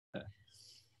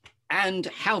And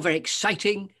how very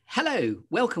exciting. Hello,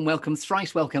 welcome,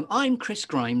 thrice welcome. I'm Chris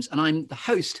Grimes and I'm the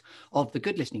host of the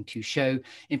Good Listening To show.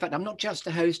 In fact, I'm not just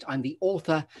a host, I'm the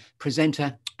author,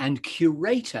 presenter and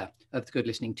curator of the Good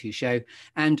Listening To show.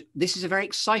 And this is a very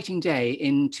exciting day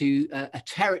into a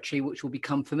territory which will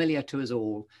become familiar to us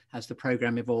all as the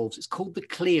program evolves. It's called The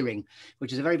Clearing,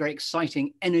 which is a very, very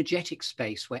exciting, energetic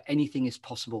space where anything is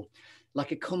possible.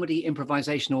 Like a comedy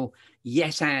improvisational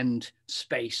yes and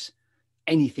space.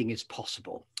 Anything is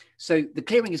possible. So the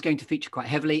clearing is going to feature quite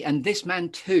heavily, and this man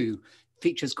too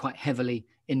features quite heavily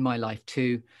in my life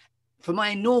too. For my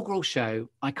inaugural show,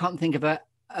 I can't think of a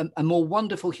more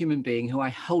wonderful human being who I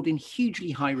hold in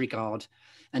hugely high regard,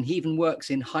 and he even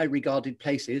works in high regarded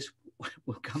places.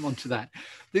 We'll come on to that.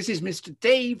 This is Mr.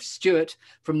 Dave Stewart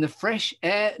from the Fresh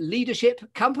Air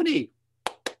Leadership Company.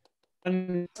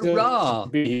 Hurrah! To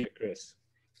be here, Chris.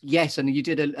 Yes, and you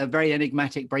did a very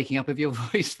enigmatic breaking up of your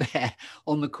voice there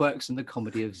on the quirks and the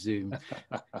comedy of Zoom.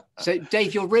 So,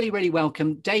 Dave, you're really, really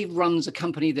welcome. Dave runs a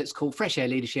company that's called Fresh Air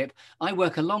Leadership. I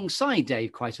work alongside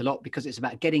Dave quite a lot because it's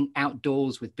about getting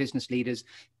outdoors with business leaders.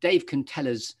 Dave can tell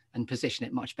us and position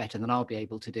it much better than I'll be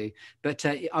able to do. But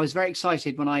I was very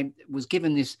excited when I was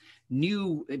given this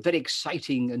new, very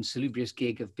exciting and salubrious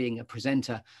gig of being a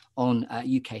presenter on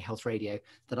UK Health Radio,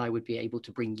 that I would be able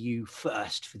to bring you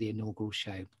first for the inaugural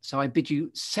show. So I bid you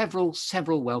several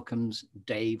welcomes,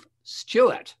 Dave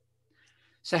Stewart.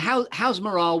 So how's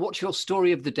morale? What's your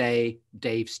story of the day,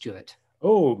 Dave Stewart?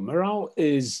 Oh, morale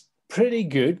is pretty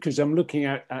good because I'm looking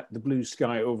out at the blue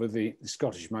sky over the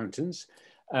Scottish mountains.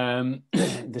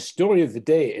 The story of the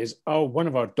day is, one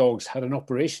of our dogs had an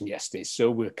operation yesterday, so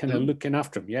we're kind of looking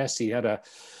after him. Yes, he had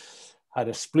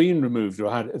a spleen removed,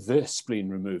 or had the spleen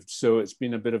removed. So it's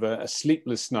been a bit of a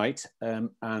sleepless night,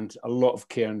 and a lot of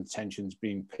care and attention's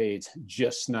being paid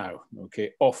just now,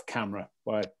 okay, off camera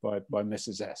by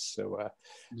Mrs. S. So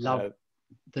love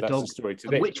the that's dog. The story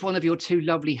today. Which one of your two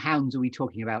lovely hounds are we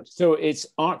talking about? So it's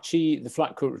Archie, the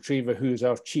flat coat retriever, who's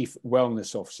our chief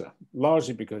wellness officer,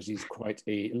 largely because he's quite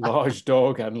a large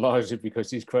dog and largely because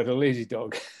he's quite a lazy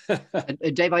dog.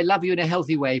 And Dave, I love you in a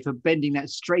healthy way for bending that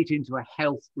straight into a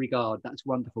health regard. That's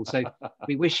wonderful. So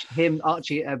we wish him,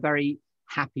 Archie, a very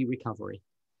happy recovery.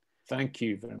 Thank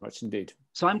you very much indeed.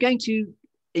 So I'm going to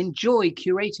enjoy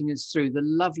curating us through the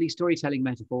lovely storytelling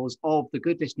metaphors of the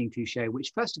Good Listening To show,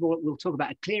 which first of all, we'll talk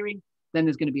about a clearing. Then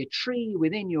there's going to be a tree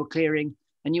within your clearing,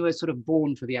 and you were sort of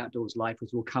born for the outdoors life, as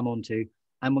we'll come on to.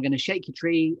 And we're going to shake your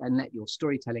tree and let your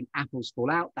storytelling apples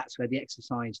fall out. That's where the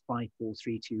exercise 5, 4,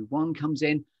 3, 2, 1 comes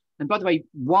in. And by the way,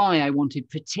 why I wanted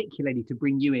particularly to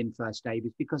bring you in first, Dave,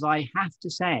 is because I have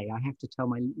to tell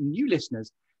my new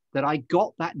listeners that I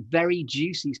got that very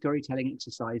juicy storytelling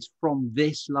exercise from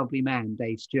this lovely man,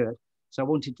 Dave Stewart. So I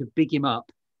wanted to big him up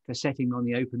for setting me on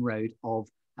the open road of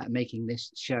making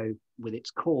this show with its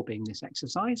core being this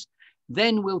exercise.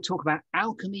 Then we'll talk about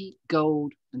alchemy,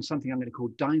 gold, and something I'm going to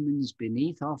call diamonds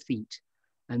beneath our feet.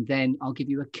 And then I'll give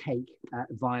you a cake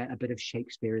via a bit of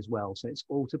Shakespeare as well. So it's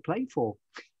all to play for.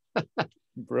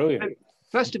 Brilliant. So,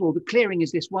 first of all, the clearing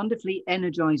is this wonderfully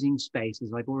energizing space,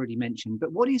 as I've already mentioned.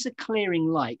 But what is a clearing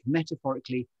like,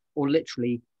 metaphorically or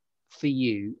literally, for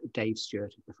you, Dave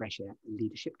Stewart of the Fresh Air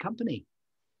Leadership Company?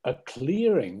 A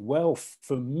clearing, well,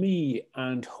 for me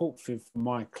and hopefully for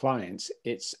my clients,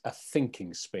 it's a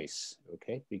thinking space,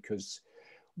 okay? Because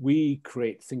we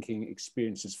create thinking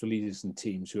experiences for leaders and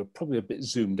teams who are probably a bit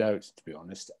zoomed out, to be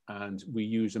honest, and we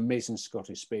use amazing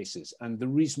Scottish spaces. And the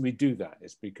reason we do that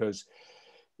is because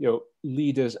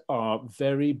leaders are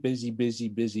very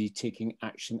busy taking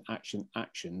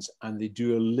actions, and they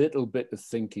do a little bit of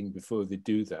thinking before they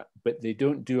do that, but they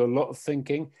don't do a lot of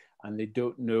thinking, and they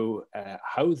don't know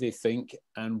how they think.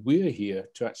 And we're here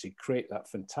to actually create that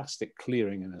fantastic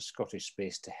clearing in a Scottish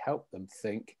space to help them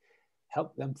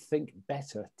think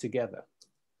better together.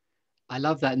 I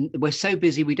love that. And we're so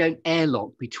busy, we don't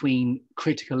airlock between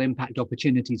critical impact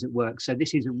opportunities at work. So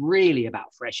this is really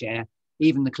about fresh air.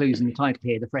 Even the clues in the title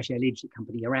here, the Fresh Air Leadership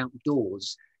Company, are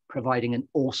outdoors, providing an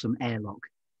awesome airlock.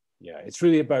 Yeah, it's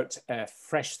really about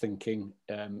fresh thinking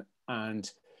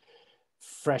and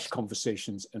fresh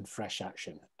conversations and fresh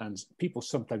action. And people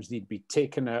sometimes need to be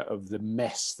taken out of the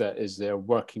mess that is their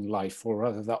working life, or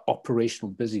rather that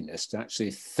operational busyness, to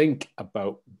actually think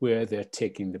about where they're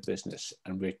taking the business.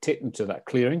 And we take them to that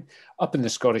clearing up in the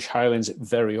Scottish Highlands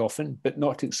very often, but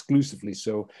not exclusively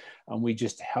so. And we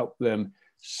just help them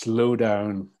slow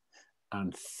down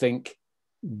and think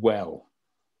well.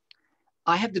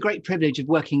 I have the great privilege of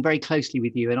working very closely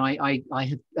with you, and I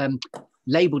have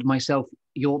labelled myself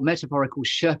your metaphorical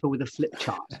Sherpa with a flip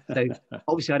chart. So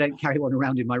obviously I don't carry one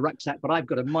around in my rucksack, but I've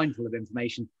got a mindful of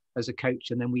information. as a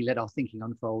coach, and then we let our thinking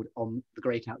unfold on the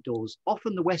great outdoors,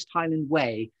 often the West Highland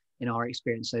Way in our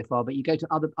experience so far, but you go to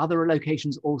other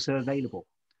locations also available.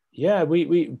 Yeah,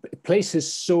 place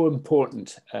is so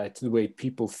important to the way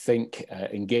people think,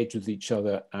 engage with each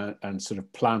other, and sort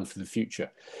of plan for the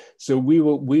future. So we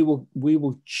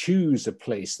will choose a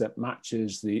place that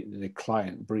matches the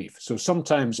client brief. So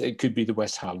sometimes it could be the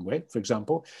West Highland Way, for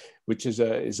example, which is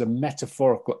a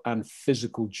metaphorical and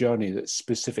physical journey that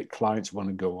specific clients want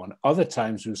to go on. Other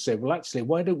times we'll say, well, actually,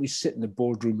 why don't we sit in the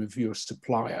boardroom of your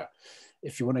supplier?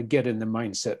 If you want to get in the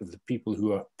mindset of the people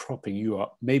who are propping you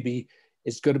up, maybe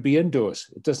it's got to be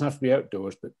indoors. It doesn't have to be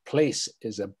outdoors, but place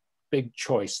is a big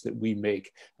choice that we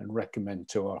make and recommend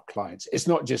to our clients. It's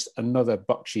not just another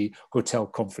Bakshi hotel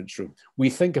conference room. We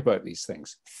think about these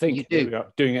things. You do. We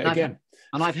are doing it again.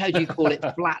 And I've heard you call it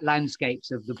flat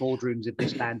landscapes of the boardrooms of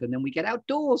this land, and then we get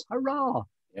outdoors. Hurrah!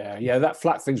 Yeah, that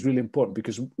flat thing's really important,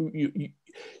 because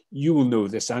you will know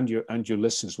this, and your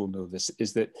listeners will know this,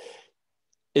 is that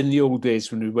in the old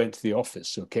days when we went to the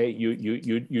office, okay,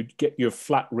 you'd get your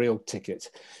flat rail ticket,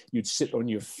 you'd sit on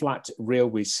your flat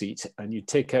railway seat, and you'd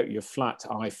take out your flat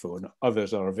iPhone,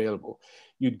 others are available.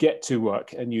 You'd get to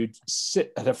work and you'd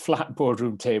sit at a flat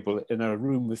boardroom table in a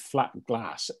room with flat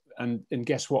glass, and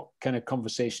guess what kind of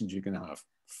conversations you're going to have?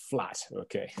 Flat,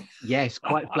 okay. Yes,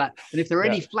 quite flat. And if there are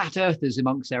any flat earthers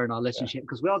amongst there in our listenership,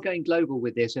 because we are going global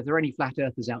with this, if there are any flat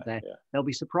earthers out there, they'll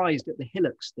be surprised at the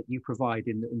hillocks that you provide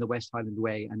in the West Highland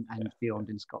Way and beyond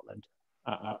in Scotland.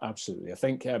 Absolutely. I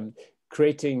think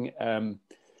creating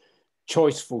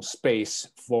choiceful space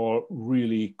for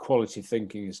really quality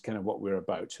thinking is kind of what we're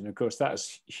about. And of course, that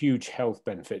has huge health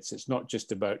benefits. It's not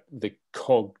just about the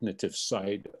cognitive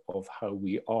side of how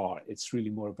we are. It's really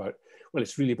more about, well,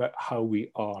 it's really about how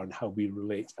we are and how we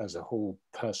relate as a whole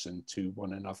person to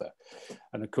one another.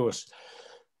 And of course,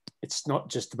 it's not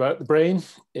just about the brain,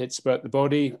 it's about the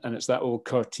body, and it's that old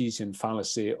Cartesian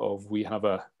fallacy of we have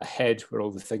a head where all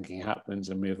the thinking happens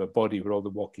and we have a body where all the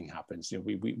walking happens. You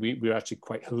know, we're actually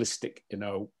quite holistic in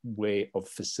our way of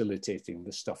facilitating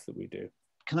the stuff that we do.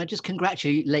 Can I just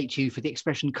congratulate you for the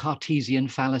expression Cartesian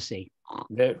fallacy?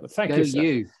 Yeah, well, thank you, sir.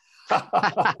 You.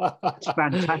 It's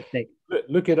fantastic.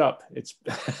 Look it up. It's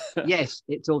Yes,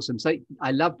 it's awesome. So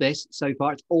I love this so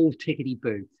far. It's all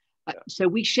tickety-boo. So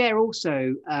we share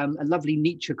also a lovely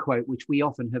Nietzsche quote, which we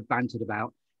often have bantered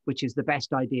about, which is the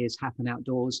best ideas happen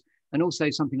outdoors. And also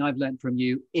something I've learned from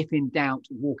you, if in doubt,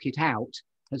 walk it out,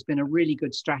 has been a really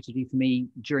good strategy for me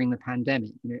during the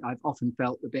pandemic. You know, I've often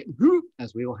felt a bit,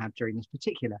 as we all have during this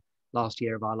particular last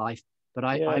year of our life, but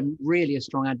I'm really a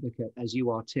strong advocate, as you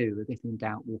are too, of if in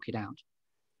doubt, walk it out.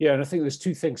 Yeah, and I think there's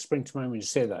two things spring to mind when you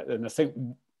say that. And I think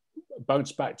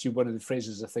bounce back to one of the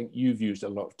phrases I think you've used a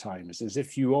lot of times is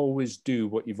if you always do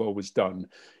what you've always done,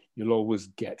 you'll always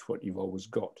get what you've always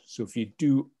got. So if you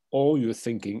do all your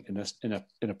thinking in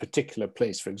a particular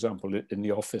place, for example, in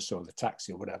the office or the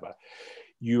taxi or whatever,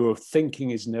 your thinking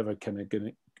is never kind of going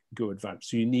to go advanced.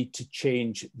 So you need to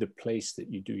change the place that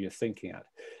you do your thinking at.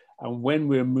 And when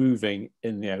we're moving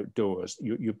in the outdoors,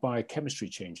 your biochemistry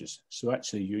changes. So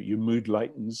actually your mood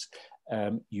lightens,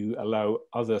 you allow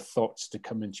other thoughts to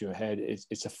come into your head.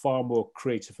 It's a far more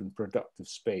creative and productive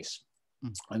space.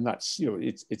 And that's, you know,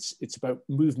 it's about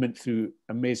movement through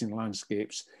amazing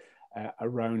landscapes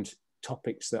around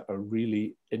topics that are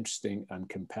really interesting and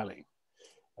compelling.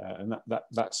 And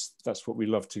that's what we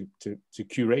love to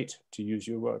curate, to use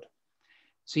your word.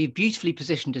 So you've beautifully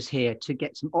positioned us here to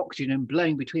get some oxygen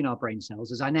blowing between our brain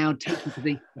cells as I now take you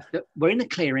to we're in the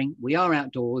clearing, we are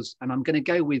outdoors, and I'm going to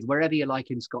go with wherever you like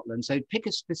in Scotland. So pick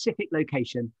a specific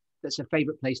location that's a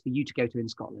favourite place for you to go to in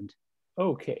Scotland.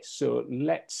 Okay, so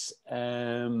let's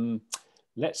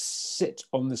sit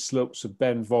on the slopes of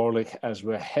Ben Vorlich as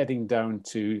we're heading down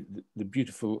to the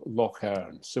beautiful Loch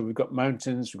Earn. So we've got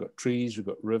mountains, we've got trees, we've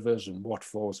got rivers and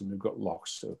waterfalls, and we've got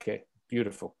lochs. Okay,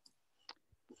 beautiful.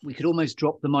 We could almost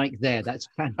drop the mic there. That's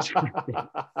fantastic.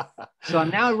 So I'm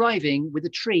now arriving with a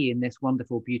tree in this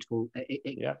wonderful, beautiful,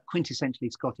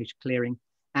 quintessentially Scottish clearing.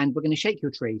 And we're going to shake your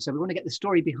tree. So we want to get the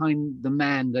story behind the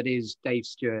man that is Dave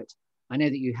Stewart. I know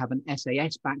that you have an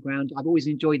SAS background. I've always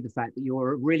enjoyed the fact that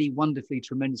you're a really wonderfully,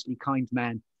 tremendously kind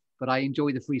man. But I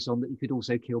enjoy the frisson that you could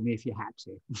also kill me if you had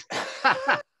to.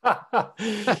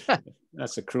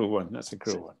 That's a cruel one. That's a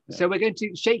cruel one. Yeah. So we're going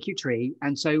to shake your tree.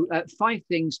 And so 5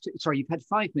 things sorry, you've had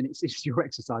 5 minutes. This is your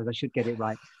exercise. I should get it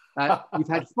right. You've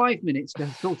had 5 minutes to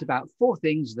have thought about 4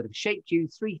 things that have shaped you,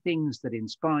 3 things that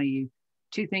inspire you,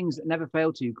 2 things that never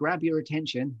fail to grab your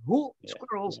attention,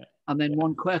 squirrels, and then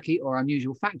 1 quirky or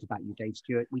unusual fact about you, Dave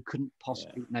Stewart, we couldn't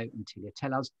possibly know until you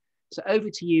tell us. So over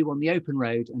to you on the open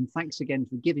road, and thanks again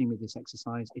for giving me this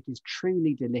exercise. It is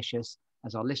truly delicious,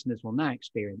 as our listeners will now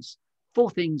experience. 4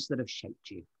 things that have shaped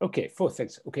you. Okay, 4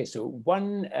 things. Okay, so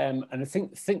one, and I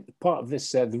think part of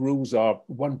this, the rules are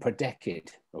 1 per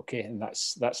decade. Okay, and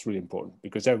that's really important,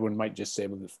 because everyone might just say,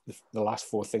 well, the last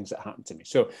 4 things that happened to me.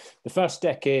 So the first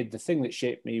decade, the thing that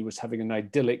shaped me was having an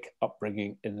idyllic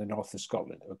upbringing in the north of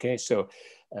Scotland. Okay, so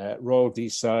Royal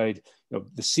Deeside,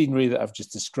 the scenery that I've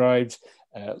just described,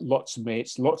 lots of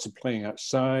mates, lots of playing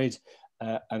outside.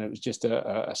 And it was just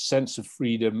a sense of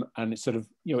freedom, and it sort of,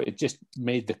 it just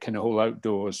made the kind of whole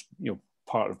outdoors,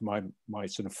 part of my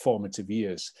sort of formative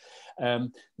years.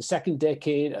 The second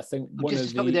decade, I think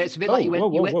Stop you there. It's a bit like you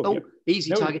went,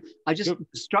 easy, Tiger. I just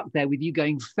struck there with you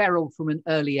going feral from an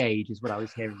early age, is what I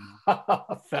was hearing.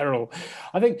 Feral.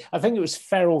 I think it was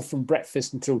feral from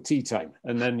breakfast until tea time,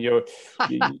 and then you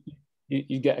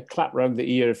get a clap round the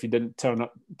ear if you didn't turn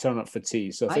up for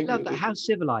tea. So I think love that. How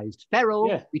civilized.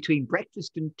 Feral between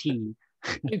breakfast and tea.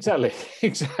 Exactly.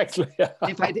 In fact,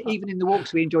 even in the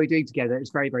walks we enjoy doing together, it's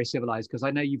very, very civilized, because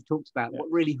I know you've talked about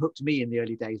what really hooked me in the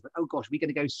early days. But, oh gosh, we're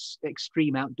going to go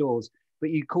extreme outdoors. But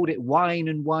you called it wine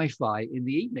and Wi-Fi in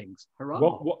the evenings. Hurrah.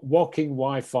 Walking,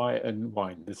 Wi-Fi and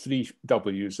wine, the 3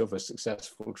 W's of a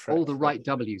successful trip. All the right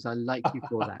W's. I like you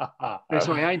for that. No,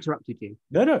 sorry, I interrupted you.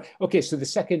 No. Okay, so the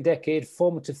second decade,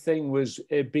 formative thing was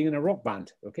being in a rock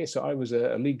band. Okay, so I was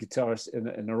a lead guitarist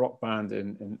in a rock band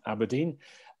in Aberdeen.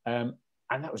 And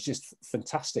that was just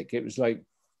fantastic. It was like,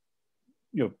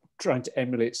 trying to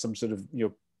emulate some sort of,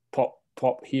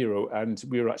 pop hero, and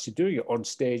we were actually doing it on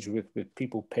stage with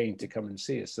people paying to come and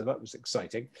see us. So that was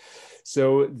exciting.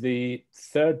 So the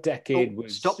third decade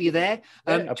was... Stop you there.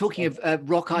 Talking of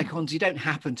rock icons, you don't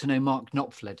happen to know Mark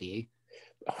Knopfler, do you?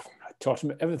 I taught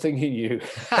him everything he knew.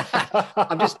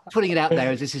 I'm just putting it out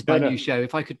there, as this is my new show.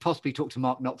 If I could possibly talk to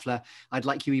Mark Knopfler, I'd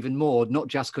like you even more, not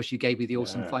just because you gave me the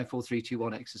awesome 5, 4, 3, 2,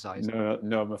 1 exercise.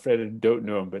 No, I'm afraid I don't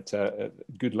know him, but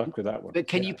good luck with that one. But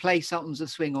can you play Sultans of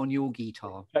Swing on your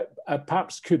guitar? I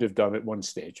perhaps could have done at one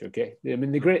stage, okay? I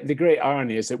mean, the great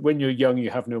irony is that when you're young, you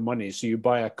have no money, so you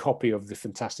buy a copy of the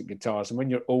fantastic guitars, and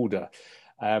when you're older,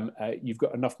 you've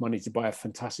got enough money to buy a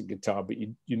fantastic guitar, but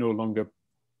you no longer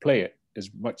play it as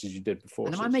much as you did before.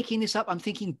 And am I making this up? I'm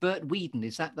thinking Bert Whedon.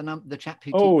 Is that the chap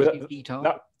who teaches you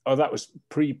guitar? That was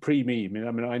pre me.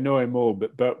 I mean, I know I'm old,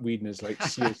 but Bert Whedon is like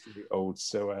seriously old.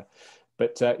 So,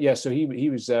 so he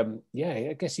was, I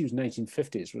guess he was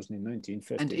 1950s, wasn't he?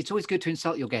 1950s. And it's always good to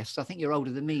insult your guests. I think you're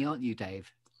older than me, aren't you, Dave?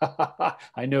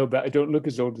 I know, but I don't look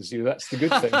as old as you. That's the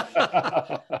good thing.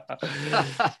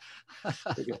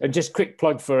 And just quick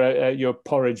plug for your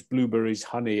porridge, blueberries,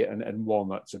 honey, and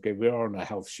walnuts. Okay, we are on a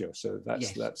health show, so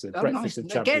that's the breakfast of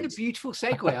champions. Again, a beautiful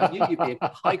segue. I knew you'd be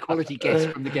a high quality guest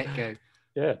from the get-go.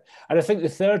 Yeah, and I think the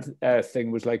third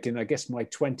thing was like in, I guess, my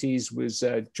 20s was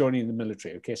joining the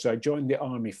military. Okay, so I joined the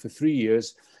army for 3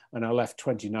 years, and I left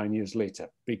 29 years later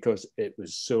because it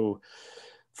was so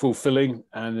fulfilling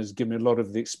and has given me a lot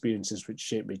of the experiences which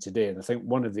shaped me today. And I think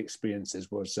one of the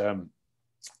experiences was, a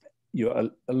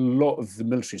lot of the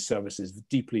military service is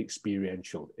deeply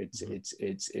experiential. It's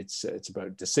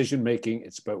about decision making.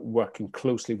 It's about working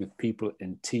closely with people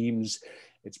in teams.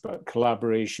 It's about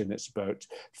collaboration. It's about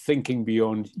thinking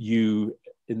beyond you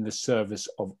in the service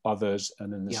of others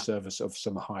and in the service of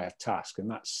some higher task. And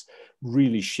that's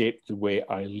really shaped the way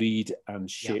I lead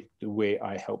and shaped the way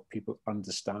I help people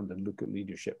understand and look at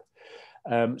leadership.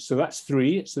 So that's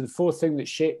 3. So the 4th thing that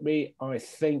shaped me, I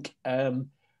think,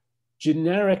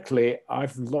 generically,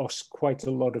 I've lost quite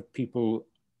a lot of people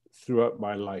throughout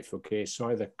my life, okay? So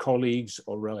either colleagues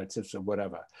or relatives or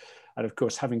whatever. And of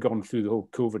course, having gone through the whole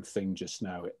COVID thing just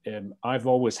now, I've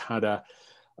always had a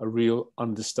real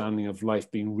understanding of life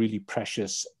being really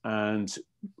precious. And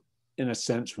in a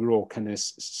sense, we're all kind of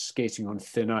skating on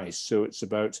thin ice. So it's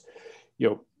about,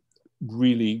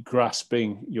 really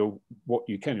grasping, what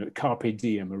you can. Carpe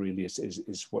diem really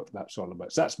is what that's all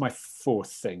about. So that's my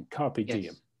 4th thing, carpe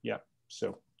diem. Yeah,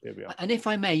 so there we are. And if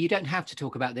I may, you don't have to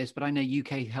talk about this, but I know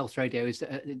UK Health Radio is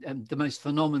the most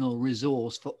phenomenal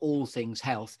resource for all things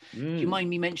health. Do you mind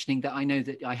me mentioning that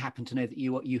I happen to know that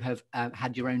you have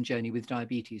had your own journey with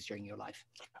diabetes during your life?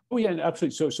 Oh yeah,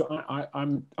 absolutely. So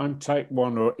I'm type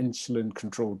 1 or insulin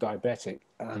controlled diabetic,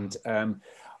 and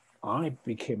I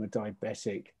became a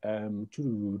diabetic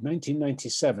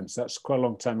 1997. So that's quite a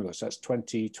long time ago. So that's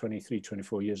 20, 23,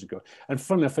 24 years ago. And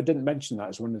funnily enough, I didn't mention that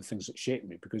as one of the things that shaped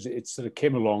me, because it sort of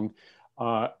came along.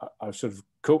 I've sort of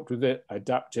coped with it,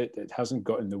 adapted. It hasn't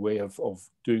got in the way of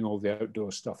doing all the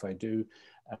outdoor stuff I do.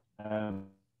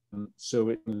 So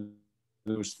it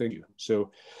those things.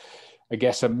 So I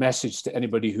guess a message to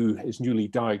anybody who is newly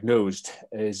diagnosed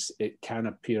is it can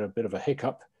appear a bit of a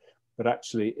hiccup, but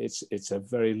actually it's a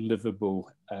very livable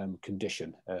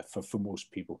condition for most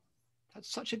people.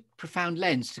 That's such a profound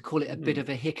lens to call it a bit of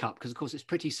a hiccup, because of course it's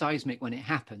pretty seismic when it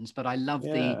happens, but I love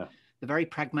the very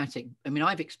pragmatic. I mean,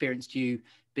 I've experienced you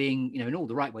being, in all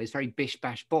the right ways, very bish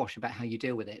bash bosh about how you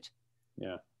deal with it.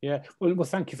 Yeah. Well,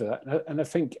 thank you for that. And I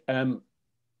think,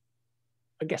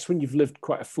 I guess when you've lived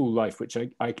quite a full life, which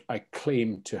I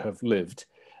claim to have lived,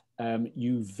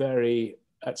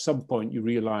 at some point you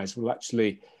realize, well,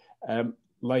 actually,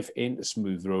 life ain't a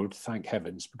smooth road, thank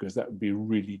heavens, because that would be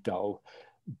really dull.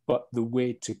 But the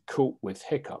way to cope with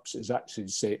hiccups is actually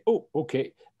to say, oh,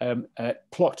 okay,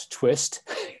 plot twist,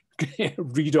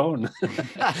 read on.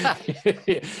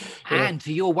 And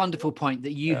to your wonderful point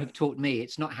that you have taught me,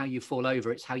 it's not how you fall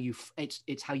over, it's how you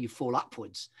fall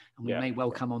upwards. And we may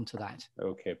well come on to that.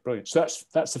 Okay, brilliant. So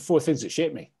that's the 4 things that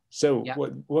shape me. So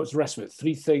what's the rest of it?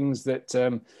 3 things that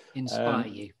inspire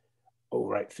you. Oh,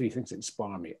 right. 3 things that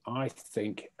inspire me. I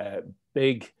think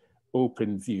big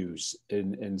open views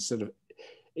in sort of,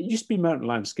 it used to be mountain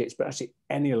landscapes, but actually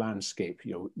any landscape,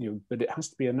 but it has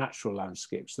to be a natural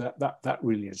landscape. So that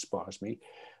really inspires me.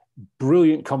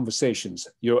 Brilliant conversations.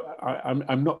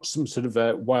 I'm not some sort of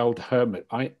a wild hermit.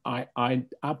 I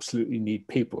absolutely need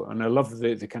people, and I love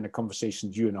the kind of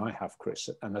conversations you and I have, Chris.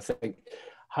 And I think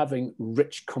having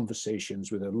rich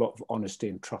conversations with a lot of honesty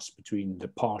and trust between the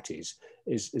parties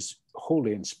is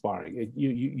wholly inspiring.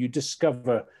 You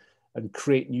discover and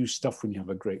create new stuff when you have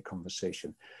a great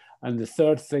conversation. And the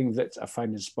third thing that I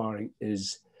find inspiring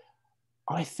is,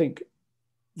 I think,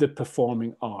 the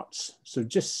performing arts. So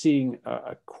just seeing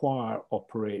a choir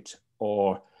operate,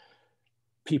 or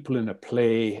people in a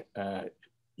play,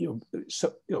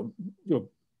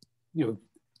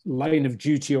 Line of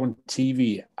Duty on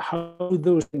TV, how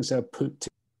those things are put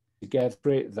together,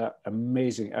 create that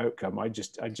amazing outcome. I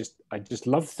just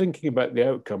love thinking about the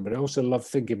outcome, but I also love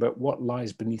thinking about what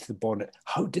lies beneath the bonnet.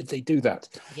 How did they do that?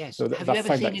 Yes. So have you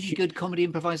ever seen any good comedy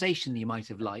improvisation that you might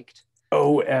have liked?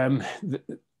 Oh,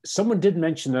 someone did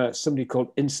mention somebody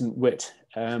called Instant Wit.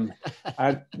 And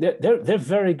they're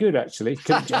very good, actually.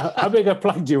 How big a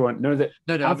plug do you want? No,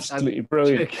 absolutely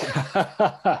brilliant.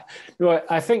 No,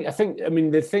 I mean,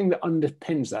 the thing that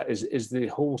underpins that is the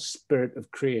whole spirit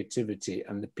of creativity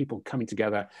and the people coming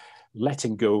together,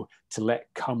 letting go to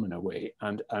let come in a way,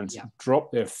 and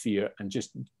drop their fear and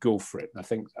just go for it. And I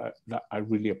think that I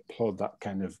really applaud that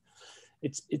kind of.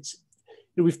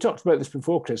 We've talked about this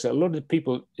before, Chris. A lot of the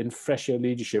people in fresh air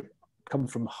leadership come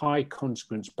from high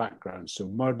consequence backgrounds, so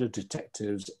murder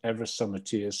detectives, Everest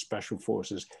Summiteers, special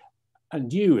forces,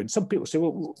 and some people say,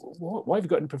 well, why have you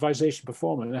got an improvisation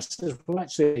performer? And I said, well,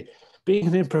 actually, being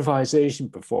an improvisation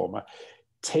performer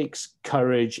takes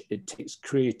courage, it takes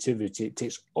creativity, it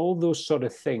takes all those sort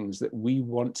of things that we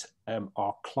want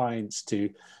our clients to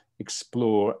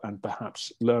explore and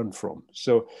perhaps learn from.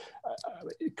 So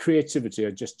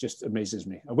creativity just amazes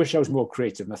me. I wish I was more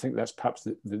creative, and I think that's perhaps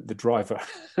the driver.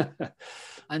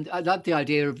 And I love the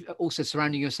idea of also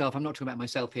surrounding yourself. I'm not talking about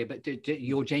myself here, but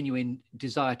your genuine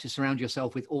desire to surround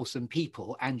yourself with awesome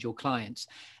people and your clients,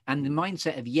 and the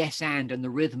mindset of yes and the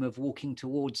rhythm of walking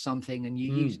towards something. And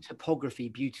you use topography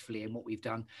beautifully in what we've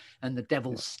done. And the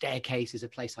Devil's Staircase is a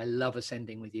place I love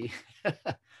ascending with you.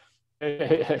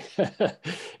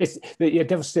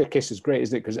 Devil's Staircase is great,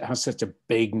 isn't it? Because it has such a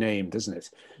big name, doesn't it?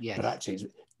 Yes. But actually,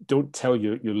 don't tell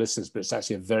your listeners, but it's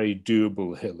actually a very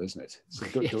doable hill, isn't it? So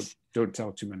don't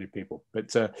tell too many people.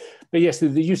 But yes, the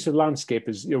use of landscape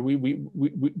is,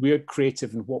 we are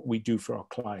creative in what we do for our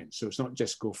clients. So it's not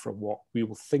just go for a walk. We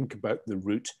will think about the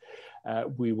route.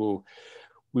 We will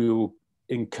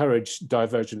encourage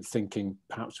divergent thinking,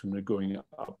 perhaps when we're going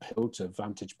uphill to a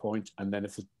vantage point, and then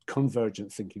if there's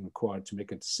convergent thinking required to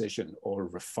make a decision or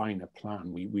refine a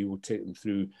plan, we will take them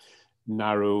through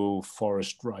narrow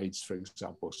forest rides, for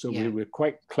example. So we're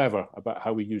quite clever about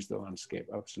how we use the landscape.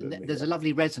 Absolutely. There's a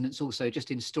lovely resonance also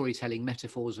just in storytelling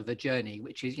metaphors of a journey,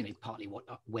 which is partly what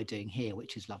we're doing here,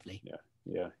 which is lovely.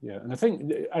 Yeah. And I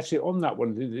think actually on that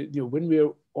one, when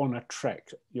we're on a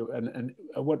trek, and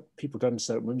I want people to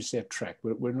understand, when we say a trek,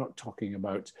 we're not talking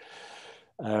about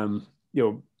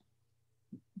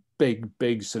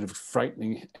big sort of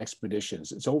frightening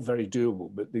expeditions. It's all very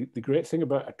doable, but the great thing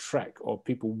about a trek or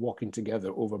people walking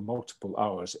together over multiple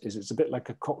hours is it's a bit like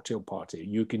a cocktail party.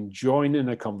 You can join in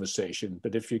a conversation,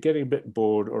 but if you're getting a bit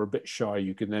bored or a bit shy,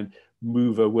 you can then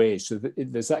move away. So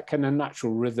there's that kind of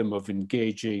natural rhythm of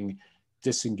engaging,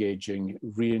 disengaging,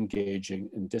 re-engaging,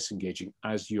 and disengaging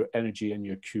as your energy and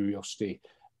your curiosity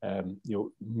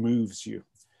moves you.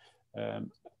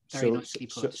 Very nicely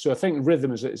put. So I think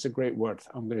rhythm is a great word.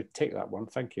 I'm going to take that one.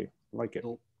 Thank you. I like it.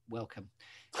 You're welcome.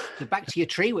 So back to your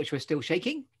tree, which we're still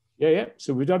shaking. Yeah.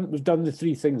 So we've done the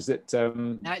three things that.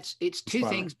 Now it's two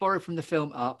things borrowed from the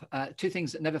film Up. Two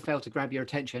things that never fail to grab your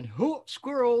attention.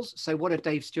 Squirrels. So what are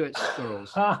Dave Stewart's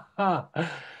squirrels?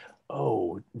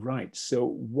 Oh, right. So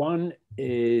one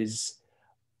is,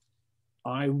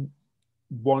 I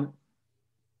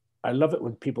love it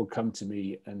when people come to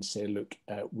me and say, look,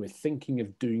 we're thinking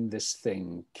of doing this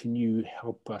thing. Can you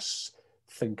help us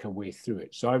think a way through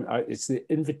it? So it's the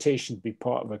invitation to be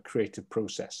part of a creative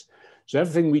process. So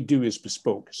everything we do is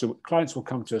bespoke. So clients will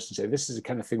come to us and say, this is the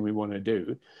kind of thing we want to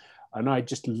do. And I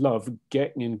just love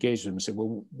getting engaged with them and say,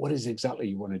 well, what is exactly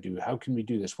you want to do? How can we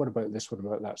do this? What about this? What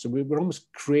about that? So we're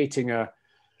almost creating an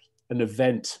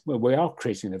event. Well, we are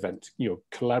creating an event,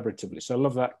 collaboratively. So I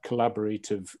love that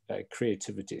collaborative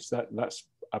creativity. So that's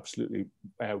absolutely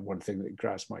one thing that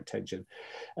grabs my attention.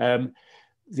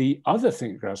 The other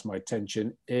thing that grabs my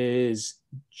attention is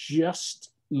just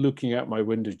looking out my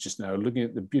window just now, looking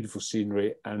at the beautiful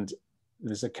scenery, and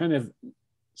there's a kind of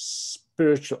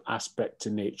spiritual aspect to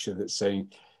nature that's saying,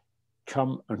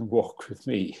 come and walk with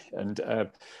me. And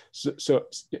so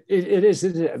it is,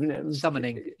 isn't it? I mean,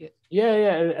 Summoning. Yeah.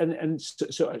 And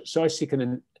so I see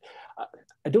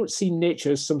I don't see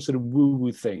nature as some sort of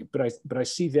woo-woo thing, but I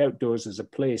see the outdoors as a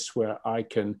place where I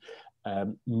can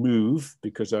move,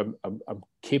 because I'm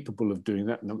capable of doing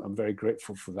that, and I'm very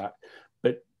grateful for that.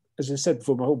 But as I said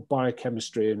before, my whole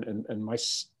biochemistry and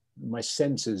my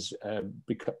senses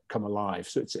become alive.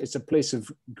 So it's a place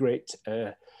of great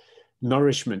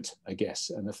nourishment, I guess.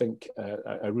 And I think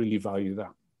I really value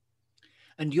that.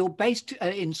 And you're based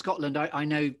in Scotland, I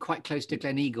know, quite close to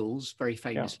Glen Eagles, very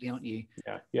famously, aren't you?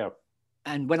 Yeah.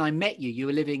 And when I met you, you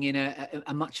were living in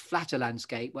a much flatter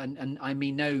landscape. And I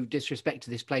mean, no disrespect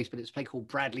to this place, but it's a place called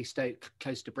Bradley Stoke,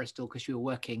 close to Bristol, because you were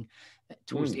working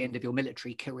towards the end of your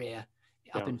military career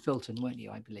up in Filton, weren't you,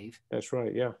 I believe? That's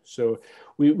right, yeah. So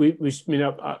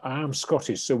I am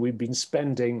Scottish, so we've been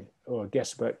spending, I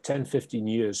guess, about 10, 15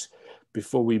 years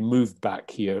before we moved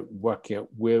back here, working out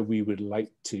where we would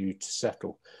like to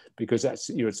settle. Because that's,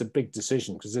 it's a big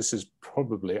decision, because this is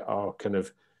probably our kind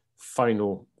of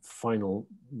final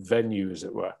venue, as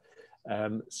it were.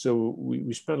 So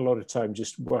we spent a lot of time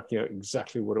just working out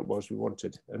exactly what it was we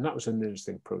wanted. And that was an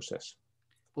interesting process.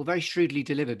 Well, very shrewdly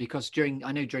delivered, because during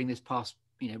this past,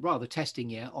 rather testing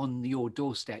year, on your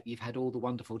doorstep, you've had all the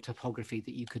wonderful topography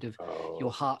that you could have,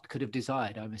 your heart could have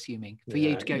desired, I'm assuming, for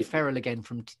you to go feral again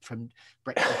from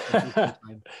breakfast.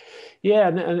 Yeah,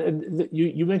 and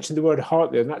you mentioned the word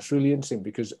heart there, and that's really interesting,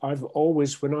 because I've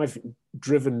always, when I've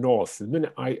driven north, the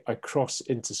minute I cross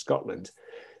into Scotland,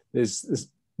 there's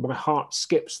my heart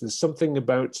skips. There's something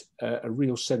about a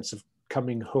real sense of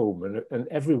coming home, and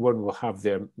everyone will have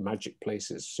their magic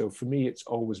places. So for me, it's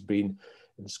always been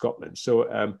in Scotland.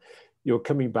 So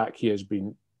coming back here has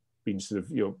been sort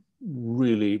of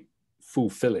really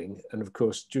fulfilling. And of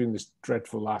course, during this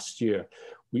dreadful last year,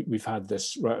 we've had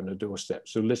this right on the doorstep.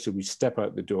 So literally, we step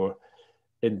out the door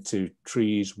into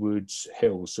trees, woods,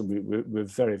 hills. So we're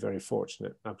very, very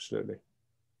fortunate. Absolutely.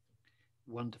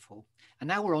 Wonderful. And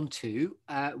now we're on to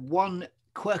one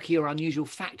quirky or unusual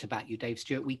fact about you, Dave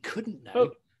Stewart, we couldn't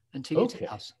know until you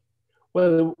tell us.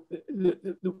 Well, there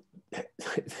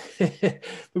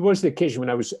was the occasion when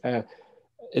I was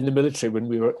in the military, when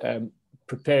we were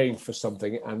preparing for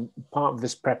something, and part of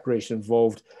this preparation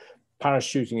involved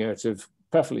parachuting out of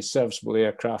perfectly serviceable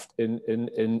aircraft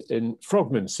in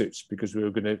frogman suits, because we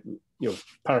were going to,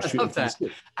 parachute. I love that.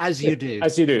 As you do.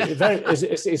 As you do.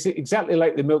 It's exactly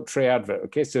like the milk tray advert.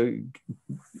 Okay, so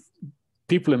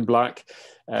people in black,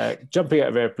 jumping out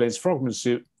of airplanes, frogman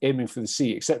suit, aiming for the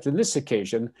sea. Except in this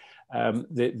occasion,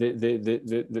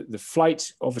 the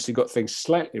flight obviously got things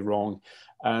slightly wrong,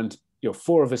 and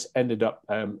four of us ended up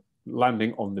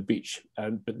landing on the beach.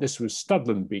 But this was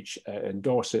Studland Beach in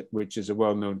Dorset, which is a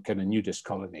well-known kind of nudist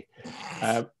colony.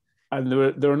 And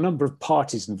there were a number of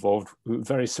parties involved who were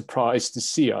very surprised to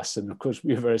see us. And of course,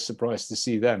 we were very surprised to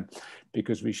see them,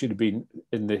 because we should have been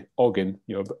in the Oggen,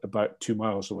 about 2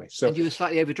 miles away. So, and you were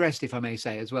slightly overdressed, if I may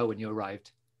say, as well, when you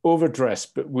arrived.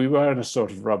 Overdressed, but we were in a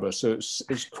sort of rubber, so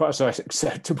it's quite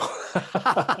acceptable.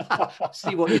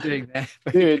 See what you're doing there.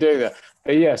 You're doing that.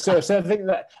 But yeah, so I think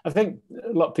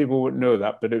a lot of people wouldn't know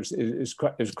that, but it was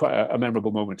quite a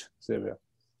memorable moment. So there we are.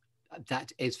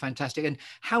 That is fantastic. And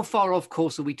how far off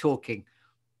course are we talking?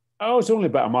 Oh, it's only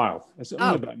about a mile. It's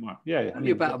only about a mile. Yeah.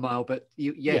 Only about a mile, but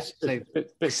yes. Yeah, so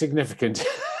bit significant.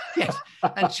 Yes,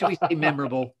 and shall we say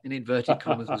memorable in inverted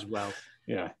commas as well?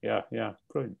 Yeah.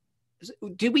 Brilliant.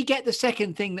 Do we get the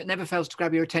second thing that never fails to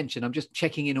grab your attention? I'm just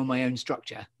checking in on my own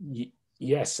structure.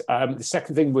 Yes. The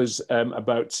second thing was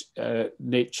about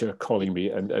nature calling me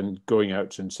and going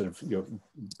out and sort of,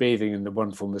 bathing in the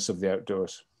wonderfulness of the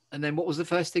outdoors. And then what was the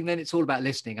first thing then? It's all about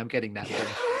listening. I'm getting that.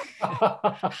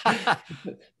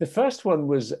 The first one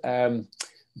was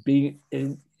being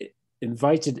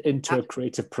invited into a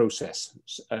creative process.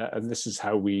 And this is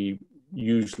how we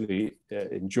usually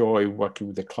enjoy working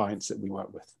with the clients that we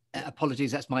work with.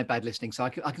 Apologies, that's my bad listening. So I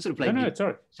can sort of blame you. No,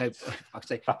 sorry. So I can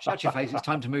say, shut your face. It's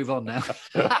time to move on now.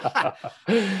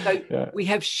 So we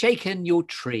have shaken your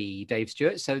tree, Dave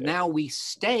Stewart. So now we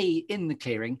stay in the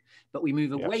clearing, but we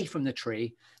move away from the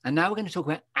tree. And now we're going to talk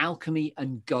about alchemy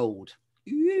and gold.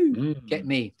 Ooh, get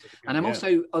me. And I'm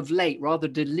also of late rather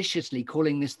deliciously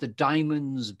calling this the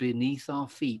diamonds beneath our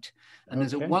feet. And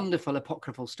there's a wonderful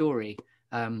apocryphal story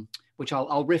which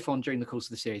I'll riff on during the course of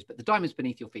the series, but the diamonds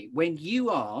beneath your feet. When you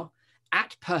are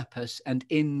at purpose and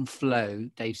in flow,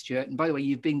 Dave Stewart, and by the way,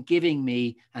 you've been giving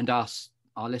me and us,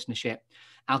 our listenership,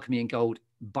 alchemy and gold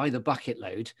by the bucket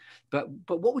load. But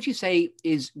what would you say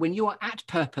is when you are at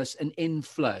purpose and in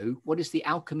flow, what is the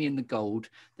alchemy and the gold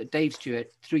that Dave Stewart,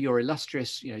 through your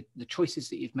illustrious, the choices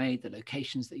that you've made, the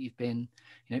locations that you've been,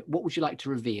 what would you like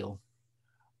to reveal?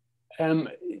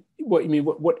 What you mean?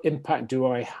 What impact do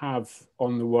I have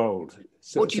on the world?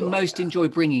 What do you most enjoy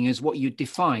bringing as what you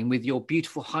define with your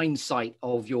beautiful hindsight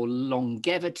of your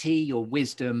longevity, your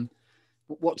wisdom?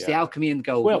 What's the alchemy and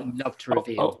gold that you love to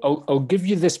reveal? I'll give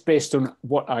you this based on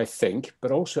what I think,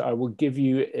 but also I will give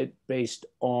you it based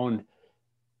on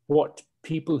what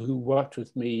people who worked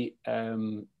with me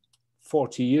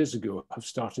 40 years ago have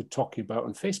started talking about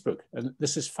on Facebook. And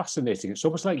this is fascinating. It's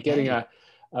almost like getting a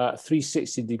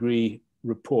 360-degree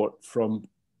report from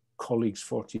colleagues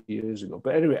 40 years ago.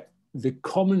 But anyway, the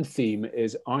common theme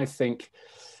is, I think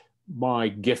my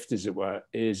gift, as it were,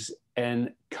 is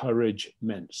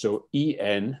encouragement. So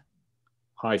EN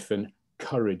hyphen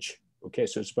courage. Okay,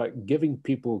 so it's about giving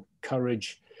people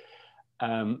courage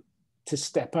to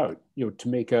step out, to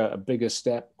make a bigger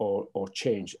step or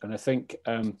change. And I think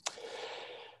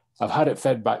I've had it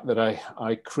fed back that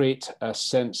I create a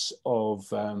sense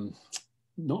of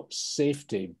not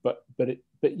safety, but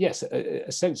yes,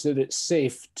 a sense that it's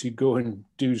safe to go and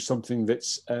do something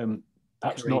that's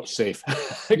perhaps not safe,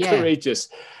 courageous.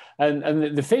 And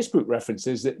the Facebook reference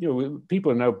is that,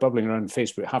 people are now bubbling around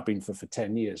Facebook, have been for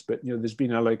 10 years, but, there's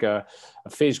been a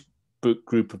Facebook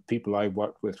group of people I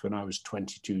worked with when I was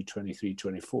 22, 23,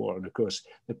 24. And of course,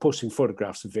 they're posting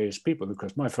photographs of various people. And of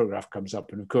course, my photograph comes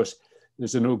up, and of course,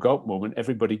 there's a no gulp moment.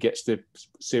 Everybody gets to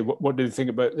say, what do you think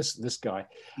about this guy?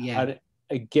 Yeah. And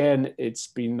again, it's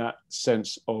been that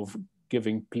sense of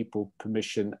giving people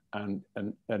permission and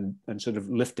sort of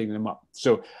lifting them up.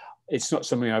 So it's not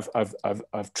something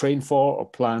I've trained for or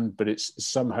planned, but it's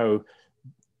somehow,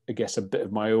 I guess, a bit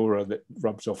of my aura that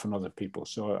rubs off on other people.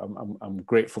 So I'm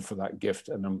grateful for that gift,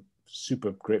 and I'm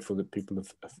super grateful that people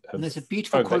have and there's a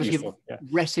beautiful quality of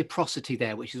reciprocity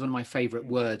there, which is one of my favorite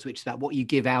words, which is that what you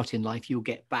give out in life, you'll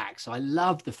get back. So I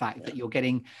love the fact that you're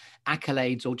getting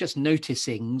accolades or just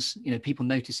noticings, people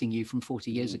noticing you from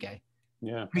 40 years ago.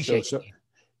 Yeah. Appreciate it.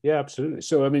 Yeah, absolutely.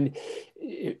 So, I mean,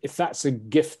 if that's a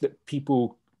gift that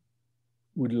people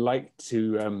would like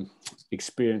to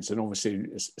experience, and obviously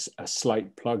a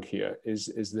slight plug here is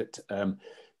that,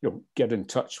 get in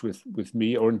touch with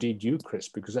me, or indeed you, Chris,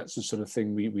 because that's the sort of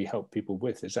thing we help people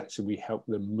with, is actually we help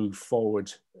them move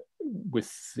forward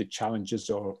with the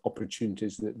challenges or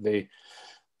opportunities that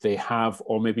they have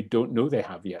or maybe don't know they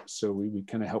have yet. So we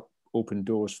kind of help open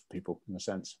doors for people, in a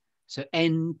sense. So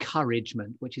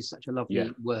encouragement, which is such a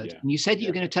lovely word. Yeah, and you said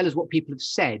you're going to tell us what people have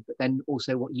said, but then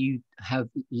also what you have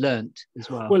learnt as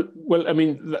well. Well, I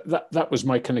mean, that was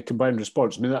my kind of combined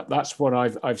response. I mean, that's what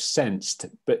I've sensed,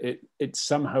 but it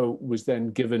somehow was then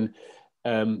given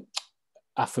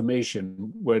affirmation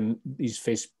when these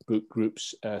Facebook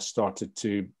groups started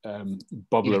to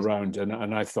bubble around,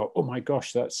 and I thought, oh my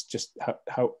gosh, that's just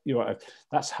how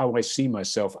that's how I see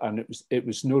myself. And it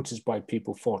was noticed by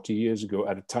people 40 years ago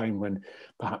at a time when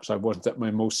perhaps I wasn't at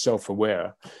my most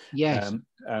self-aware. Yes.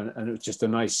 And it was just a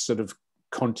nice sort of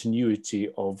continuity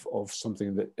of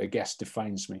something that I guess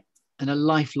defines me. And a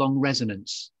lifelong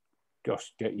resonance.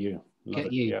 Gosh, get you.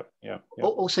 Get you. Yeah.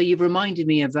 Also, you've reminded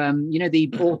me of, the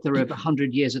author of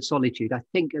 100 Years of Solitude. I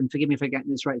think, and forgive me if I get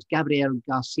this right, it's Gabriel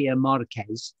Garcia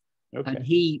Marquez. Okay. And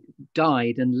he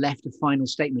died and left a final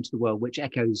statement to the world, which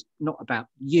echoes not about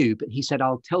you, but he said,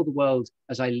 I'll tell the world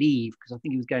as I leave, because I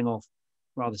think he was going off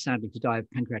rather sadly to die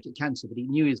of pancreatic cancer, but he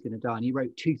knew he was going to die. And he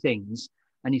wrote two things.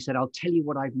 And he said, I'll tell you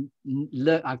what I've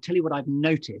learned. I'll tell you what I've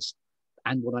noticed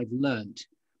and what I've learned.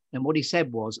 And what he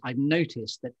said was, I've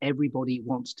noticed that everybody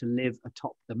wants to live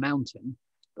atop the mountain.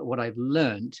 But what I've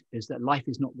learned is that life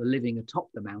is not the living atop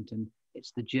the mountain,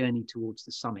 it's the journey towards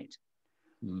the summit.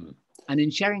 Mm. And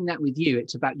in sharing that with you,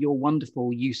 it's about your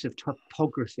wonderful use of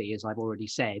topography, as I've already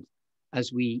said,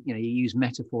 as we, you use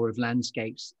metaphor of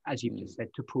landscapes, as you've just said,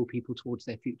 to pull people towards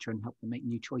their future and help them make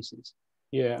new choices.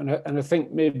 Yeah, and I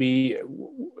think maybe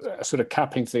a sort of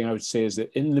capping thing I would say is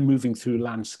that in the moving through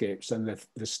landscapes and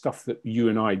the stuff that you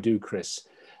and I do, Chris,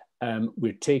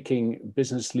 we're taking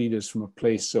business leaders from a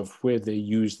place of where they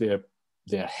use their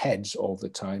heads all the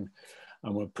time,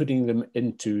 and we're putting them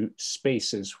into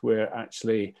spaces where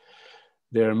actually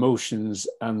their emotions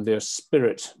and their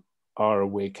spirit are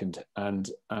awakened, and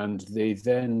they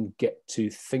then get to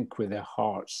think with their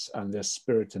hearts and their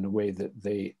spirit in a way that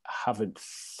they haven't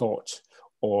thought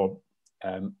or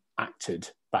acted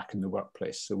back in the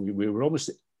workplace. So we were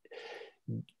almost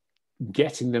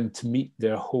getting them to meet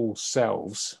their whole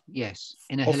selves. Yes,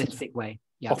 in a holistic way.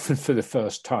 Yeah. Often for the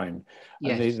first time.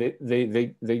 Yes. And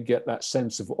they get that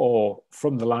sense of awe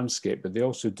from the landscape, but they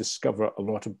also discover a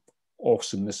lot of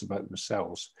awesomeness about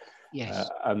themselves. Yes.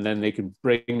 And then they can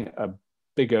bring a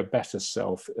bigger, better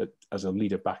self as a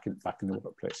leader back in the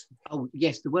workplace. Oh,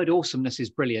 yes, the word awesomeness is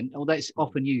brilliant, although it's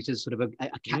often used as sort of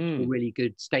a catch-all, really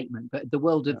good statement. But the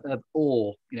world of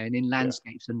awe, and in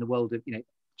landscapes, and the world of,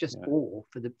 just awe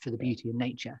for the beauty of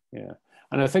nature. Yeah,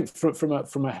 and I think from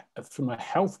a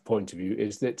health point of view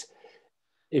is that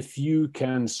if you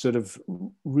can sort of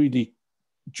really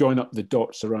join up the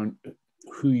dots around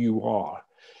who you are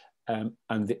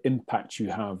and the impact you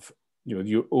have,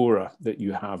 your aura that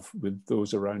you have with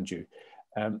those around you,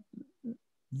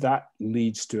 that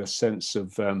leads to a sense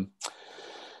of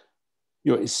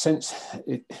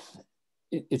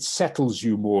it settles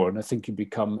you more, and I think you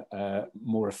become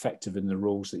more effective in the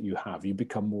roles that you have. You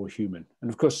become more human.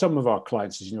 And of course, some of our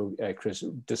clients, as you know, Chris,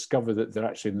 discover that they're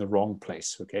actually in the wrong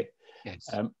place. Okay, yes,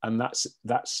 and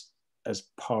that's as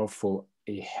powerful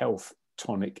a health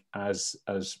tonic as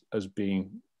being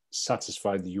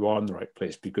satisfied that you are in the right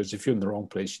place, because if you're in the wrong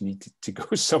place, you need to go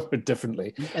somewhere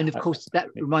differently. And of course, that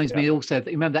reminds me also that,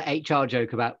 remember that HR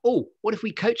joke about, what if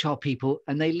we coach our people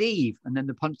and they leave? And then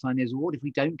the punchline is, what if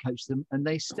we don't coach them and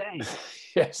they stay?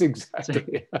 Yes,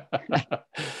 exactly.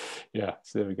 Yeah,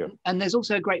 so there we go. And there's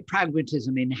also a great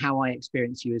pragmatism in how I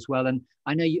experience you as well. And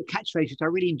I know your catchphrase, which I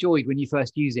really enjoyed when you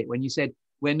first used it, when you said,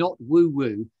 we're not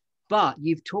woo-woo, but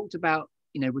you've talked about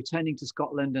returning to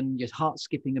Scotland and your heart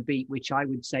skipping a beat, which I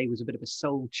would say was a bit of a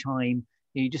soul chime.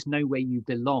 You just know where you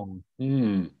belong.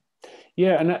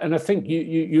 Yeah, and I think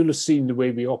you'll have seen the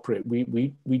way we operate.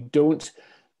 We don't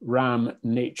ram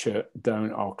nature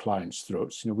down our clients'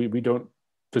 throats. We don't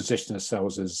position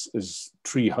ourselves as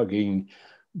tree hugging,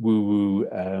 woo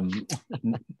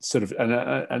sort of.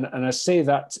 And I say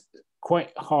that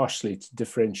quite harshly to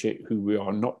differentiate who we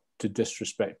are, not to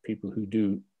disrespect people who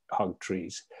do hug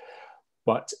trees.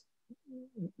 But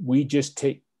we just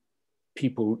take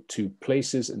people to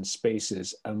places and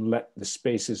spaces and let the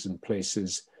spaces and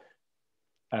places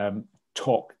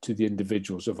talk to the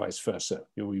individuals or vice versa.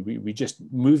 We just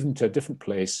move them to a different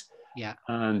place,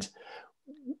 and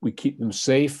we keep them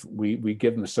safe. We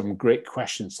give them some great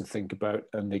questions to think about,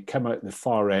 and they come out the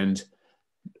far end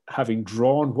having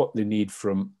drawn what they need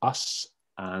from us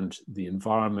and the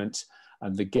environment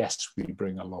and the guests we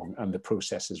bring along and the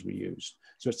processes we use.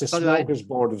 So it's a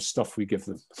smorgasbord of stuff we give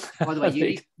them. By the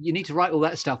way, you need to write all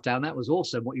that stuff down. That was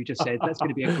awesome, what you just said. That's going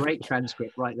to be a great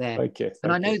transcript right there. Okay,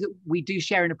 and I know that we do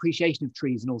share an appreciation of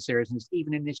trees in all seriousness,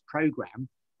 even in this program.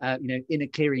 Inner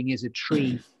Clearing is a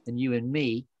tree, and you and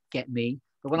me get me.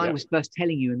 But when I was first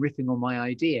telling you and riffing on my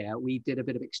idea, we did a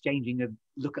bit of exchanging of,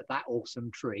 look at that awesome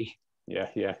tree. Yeah.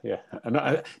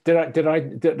 And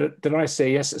did I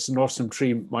say, yes, it's an awesome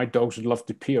tree, my dogs would love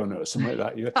to pee on it or something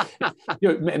like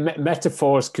that?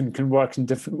 Metaphors can work in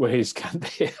different ways, can't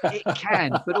they? It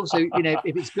can, but also,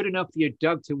 if it's good enough for your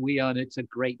dog to wee on, it's a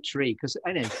great tree, because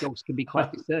I know dogs can be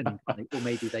quite discerning, or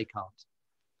maybe they can't.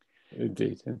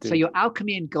 Indeed. So your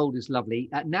alchemy in gold is lovely.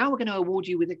 Now we're going to award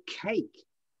you with a cake,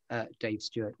 Dave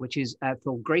Stewart, which is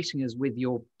for gracing us with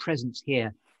your presence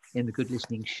here in the Good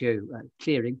Listening Show,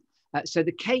 Clearing. So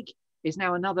the cake is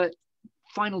now another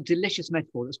final delicious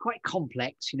metaphor that's quite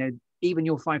complex. Even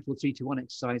your 5, 4, 3, 2, 1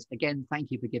 exercise. Again, thank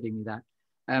you for giving me that.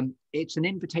 It's an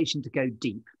invitation to go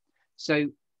deep. So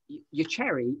your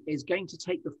cherry is going to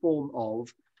take the form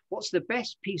of, what's the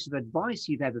best piece of advice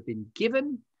you've ever been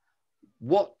given?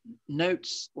 What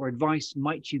notes or advice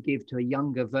might you give to a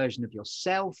younger version of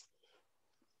yourself?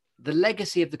 The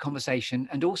legacy of the conversation,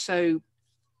 and also,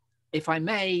 if I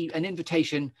may, an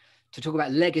invitation to talk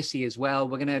about legacy as well.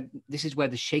 This is where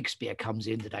the Shakespeare comes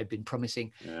in that I've been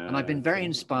promising. And I've been very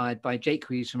inspired by Jake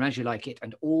Hughes from As You Like It,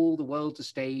 and all the world's a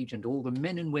stage and all the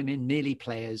men and women merely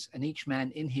players, and each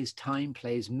man in his time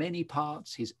plays many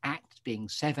parts, his act being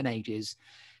 7 ages.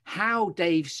 How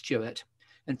Dave Stewart,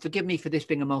 and forgive me for this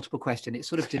being a multiple question, it's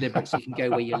sort of deliberate so you can go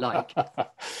where you like.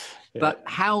 But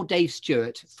how Dave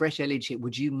Stewart, fresh leadership,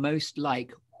 would you most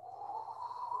like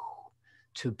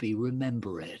to be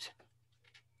remembered?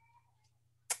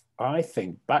 I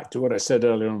think back to what I said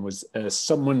earlier on was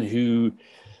someone who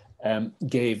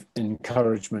gave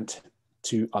encouragement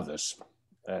to others.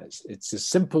 It's as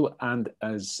simple and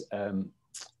as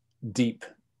deep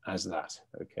as that,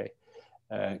 okay?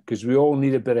 Because we all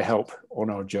need a bit of help on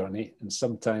our journey, and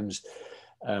sometimes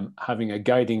having a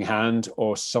guiding hand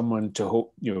or someone to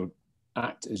hope,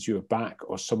 act as your back,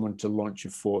 or someone to launch you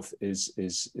forth is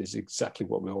exactly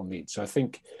what we all need. So I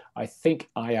think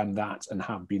I am that and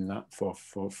have been that for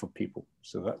people.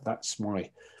 So that's my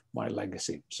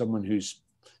legacy. Someone who's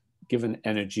given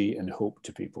energy and hope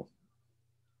to people.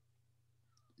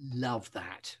 Love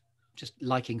that. Just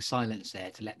liking silence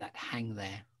there, to let that hang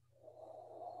there.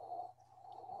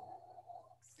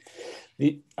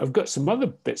 I've got some other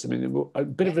bits. I mean, a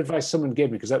bit of advice someone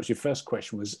gave me, because that was your first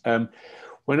question, was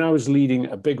when I was leading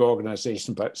a big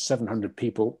organization, about 700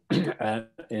 people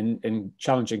in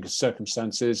challenging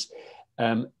circumstances,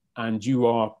 and you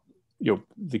are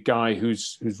the guy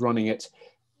who's running it.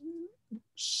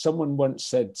 Someone once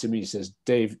said to me, says,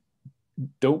 Dave,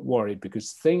 don't worry,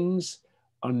 because things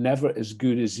are never as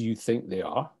good as you think they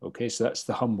are. Okay, so that's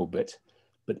the humble bit.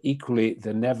 But equally,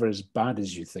 they're never as bad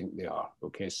as you think they are.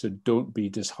 Okay, so don't be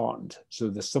disheartened. So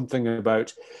there's something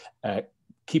about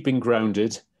keeping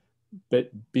grounded,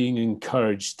 but being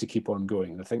encouraged to keep on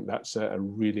going. And I think that's a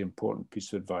really important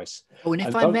piece of advice. Oh, and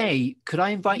if I may, could I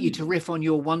invite you to riff on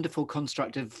your wonderful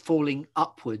construct of falling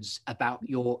upwards about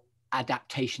your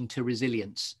adaptation to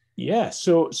resilience? Yeah,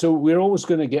 so we're always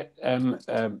going to get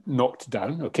knocked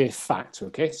down, okay, fact,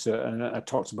 okay. So and I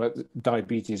talked about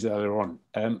diabetes earlier on,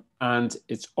 and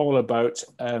it's all about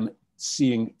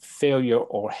seeing failure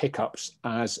or hiccups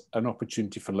as an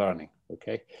opportunity for learning,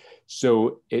 okay.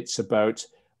 So it's about,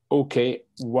 okay,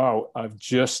 wow, I've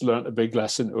just learned a big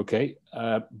lesson, okay,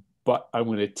 but I'm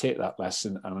going to take that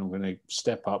lesson and I'm going to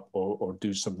step up or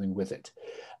do something with it.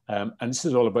 And this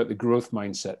is all about the growth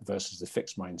mindset versus the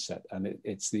fixed mindset. And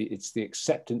it's the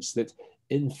acceptance that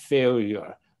in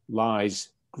failure lies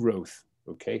growth,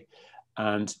 okay?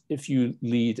 And if you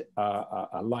lead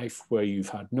a life where you've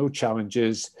had no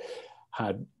challenges,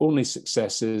 had only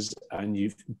successes, and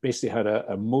you've basically had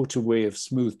a motorway of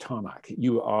smooth tarmac,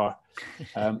 you are,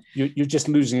 you're just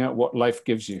losing out what life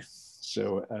gives you.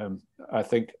 So I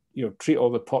think, treat all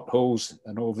the potholes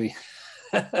and all the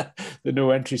the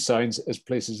no entry signs as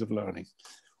places of learning.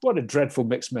 What a dreadful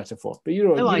mixed metaphor. But I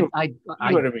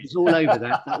was all over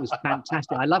that. That was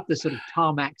fantastic. I love the sort of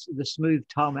the smooth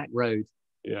tarmac road.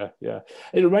 Yeah.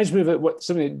 It reminds me of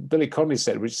something Billy Connolly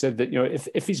said, which said that,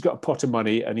 if he's got a pot of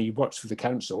money and he works for the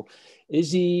council,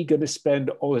 is he going to spend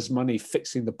all his money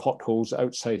fixing the potholes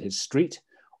outside his street?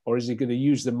 Or is he going to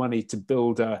use the money to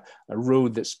build a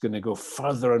road that's going to go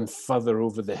further and further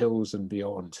over the hills and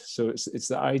beyond? So it's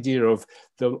the idea of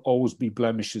there'll always be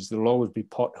blemishes, there'll always be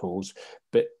potholes,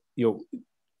 but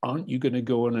aren't you going to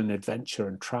go on an adventure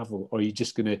and travel, or are you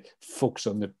just going to focus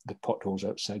on the potholes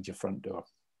outside your front door?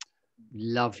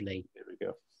 Lovely. There we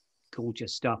go.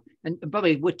 Gorgeous stuff. And by the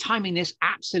way, we're timing this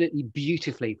absolutely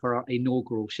beautifully for our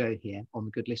inaugural show here on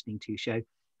the Good Listening To show.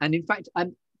 And in fact,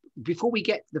 before we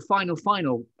get to the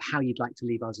final, how you'd like to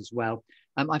leave us as well,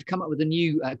 I've come up with a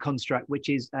new construct, which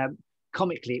is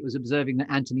comically, it was observing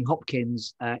that Anthony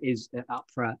Hopkins is up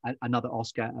for another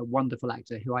Oscar, a wonderful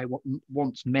actor who I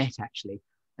once met actually,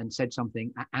 and said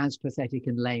something as pathetic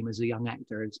and lame as a young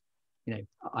actor as,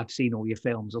 I've seen all your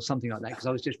films or something like that, because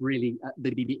I was just really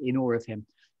in awe of him.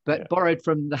 But borrowed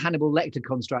from the Hannibal Lecter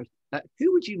construct,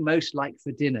 who would you most like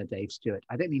for dinner, Dave Stewart?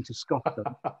 I don't mean to scoff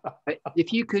them, but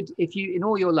if you in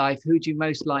all your life, who would you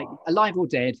most like, alive or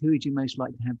dead, who would you most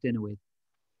like to have dinner with?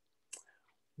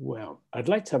 Well, I'd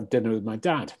like to have dinner with my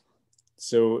dad.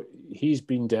 So he's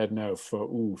been dead now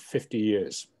for 50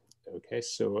 years. Okay,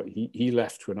 so he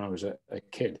left when I was a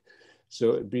kid.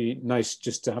 So it'd be nice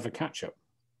just to have a catch up.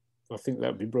 I think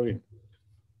that'd be brilliant.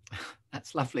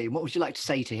 That's lovely. And what would you like to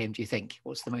say to him, do you think?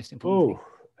 What's the most important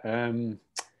thing?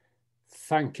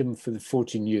 Thank him for the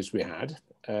 14 years we had.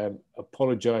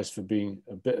 Apologize for being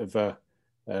a bit of a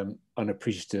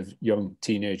unappreciative young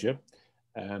teenager.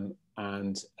 And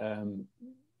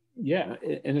yeah,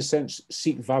 in a sense,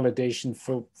 seek validation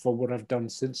for what I've done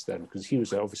since then, because he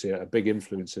was obviously a big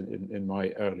influence in my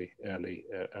early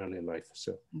life.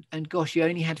 So, And gosh, you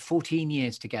only had 14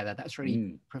 years together. That's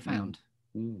really profound.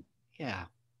 Yeah.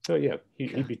 So yeah,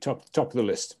 he'd be top of the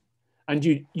list, and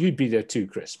you'd be there too,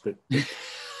 Chris. But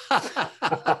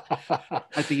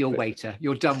I'd be your waiter,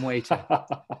 your dumb waiter.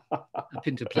 Up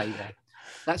into play there.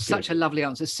 That's such a lovely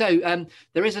answer. So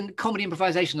there is a comedy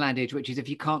improvisation adage, which is if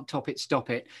you can't top it, stop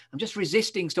it. I'm just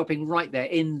resisting stopping right there.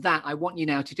 In that, I want you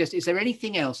now to just, is there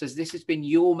anything else, as this has been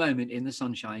your moment in the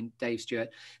sunshine, Dave Stewart?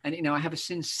 And, you know, I have a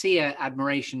sincere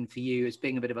admiration for you as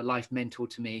being a bit of a life mentor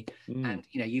to me. And,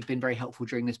 you know, you've been very helpful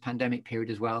during this pandemic period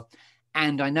as well.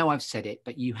 And I know I've said it,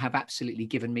 but you have absolutely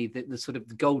given me the sort of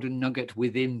the golden nugget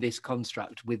within this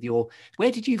construct with your,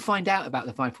 where did you find out about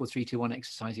the 5, 4, 3, 2, 1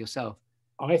 exercise yourself?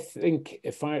 I think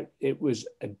it was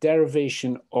a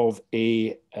derivation of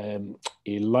a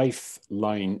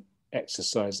lifeline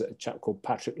exercise that a chap called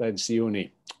Patrick Lencioni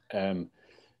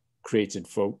created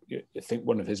for, I think,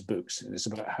 one of his books. And it's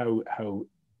about how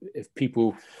if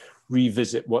people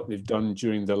revisit what they've done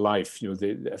during their life, you know,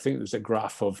 I think there's a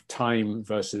graph of time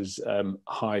versus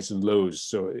highs and lows.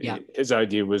 So his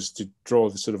idea was to draw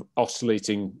the sort of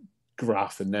oscillating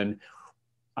graph and then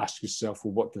ask yourself,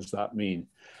 well, what does that mean?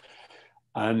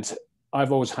 And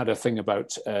I've always had a thing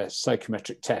about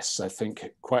psychometric tests. I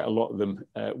think quite a lot of them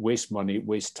waste money,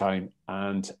 waste time,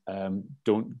 and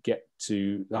don't get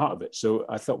to the heart of it. So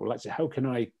I thought, well, actually, how can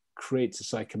I create a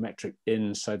psychometric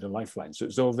inside a lifeline? So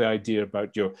it's all the idea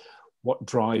about what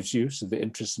drives you, so the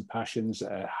interests and passions.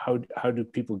 How do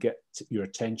people get your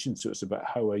attention? So it's about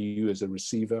how are you as a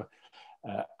receiver,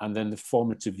 and then the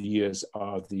formative years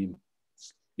are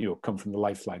come from the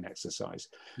lifeline exercise.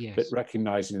 Yes. But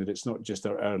recognizing that it's not just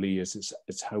our early years,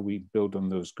 it's how we build on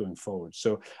those going forward.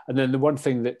 So, and then the one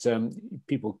thing that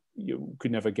people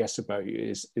could never guess about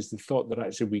is the thought that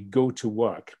actually we go to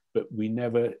work, but we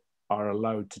never are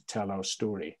allowed to tell our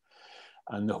story.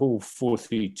 And the whole 4,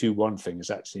 3, 2, 1 thing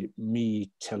is actually me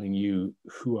telling you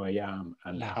who I am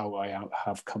and how I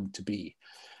have come to be.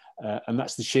 And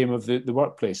that's the shame of the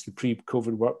workplace, the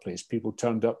pre-COVID workplace. People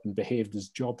turned up and behaved as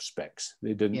job specs.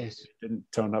 They didn't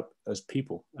turn up as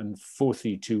people. And 4,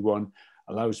 3, 2, 1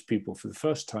 allows people for the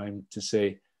first time to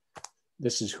say,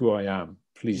 this is who I am.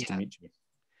 Pleased to meet you.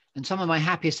 And some of my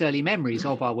happiest early memories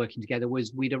of our working together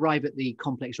was we'd arrive at the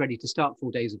complex ready to start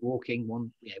 4 days of walking,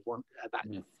 about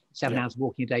 7 hours of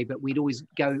walking a day. But we'd always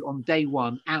go on day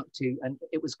one out to, and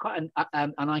it was quite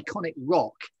an iconic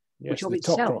rock. Yes, which of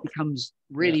itself becomes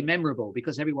really memorable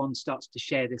because everyone starts to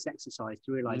share this exercise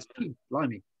to realize,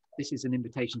 blimey, this is an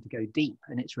invitation to go deep,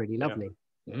 and it's really lovely.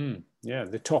 Yeah,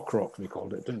 the talk rock, we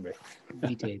called it, didn't we?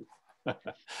 We did.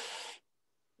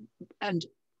 And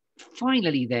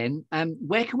finally then,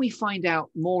 where can we find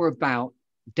out more about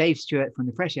Dave Stewart from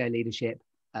the Fresh Air Leadership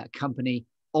Company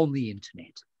on the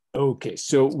internet? Okay,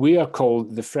 so we are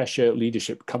called the Fresh Air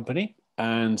Leadership Company,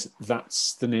 and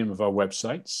that's the name of our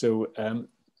website. So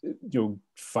you'll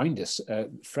find us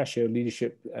at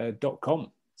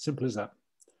freshairleadership.com. Simple as that.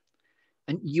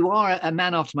 And you are a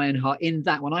man after my own heart in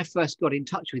that when I first got in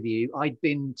touch with you, I'd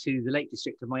been to the Lake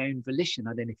District of my own volition.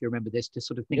 I don't know if you remember this, to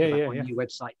sort of think about my new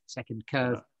website, Second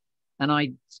Curve. And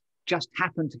I just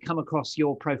happened to come across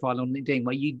your profile on LinkedIn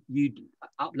where you'd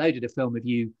uploaded a film of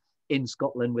you in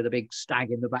Scotland with a big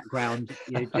stag in the background,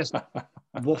 just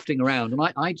wafting around. And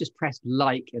I just pressed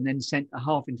like and then sent a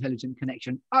half intelligent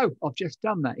connection. Oh, I've just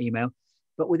done that email.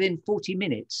 But within 40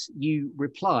 minutes, you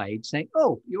replied saying,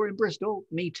 oh, you're in Bristol.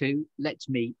 Me too. Let's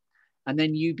meet. And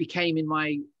then you became in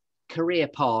my career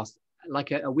path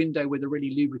like a window with a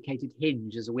really lubricated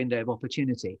hinge as a window of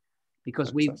opportunity,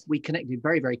 because we connected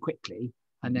very, very quickly.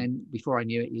 And then before I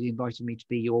knew it, you invited me to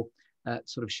be your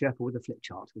sort of Sherpa with a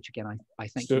Flipchart, which again, I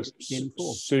thank you sincerely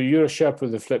for. So you're a Sherpa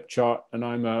with a Flipchart and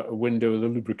I'm a window with a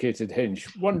lubricated hinge.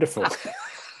 Wonderful.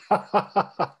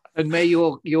 And may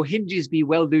your hinges be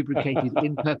well lubricated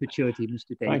in perpetuity,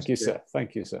 Mr. Dave. Thank you, sir.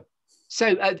 Thank you, sir.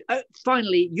 So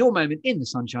finally, your moment in the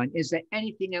sunshine. Is there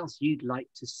anything else you'd like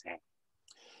to say?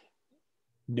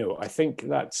 No, I think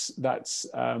that's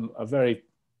a very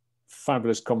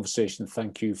fabulous conversation.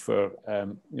 Thank you for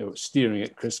steering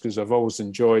it, Chris, because I've always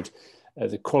enjoyed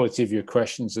the quality of your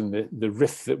questions and the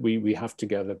riff that we have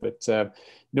together. But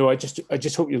no, I just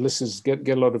hope your listeners get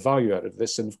a lot of value out of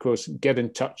this, and of course get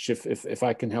in touch if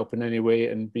I can help in any way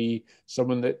and be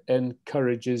someone that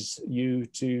encourages you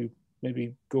to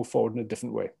maybe go forward in a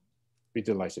different way. Be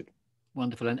delighted.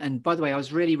 Wonderful. And by the way, I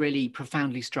was really, really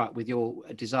profoundly struck with your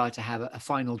desire to have a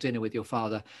final dinner with your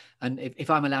father. And if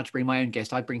I'm allowed to bring my own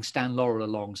guest, I'd bring Stan Laurel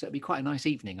along. So it'd be quite a nice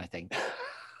evening, I think.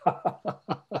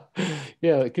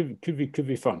 Yeah, it could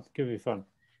be fun. Could be fun.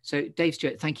 So, Dave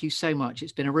Stewart, thank you so much.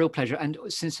 It's been a real pleasure. And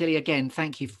sincerely, again,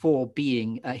 thank you for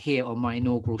being here on my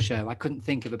inaugural show. I couldn't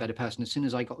think of a better person. As soon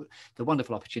as I got the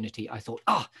wonderful opportunity, I thought,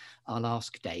 I'll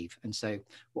ask Dave. And so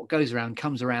what goes around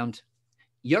comes around.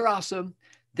 You're awesome.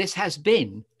 This has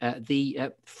been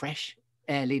the Fresh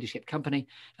Air Leadership Company.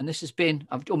 And this has been,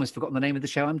 I've almost forgotten the name of the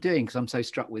show I'm doing because I'm so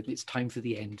struck with it's time for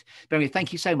the end. But anyway,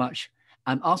 thank you so much.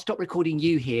 I'll stop recording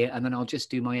you here and then I'll just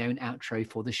do my own outro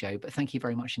for the show. But thank you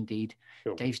very much indeed.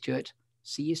 Sure. Dave Stewart,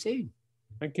 see you soon.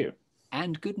 Thank you.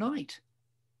 And good night.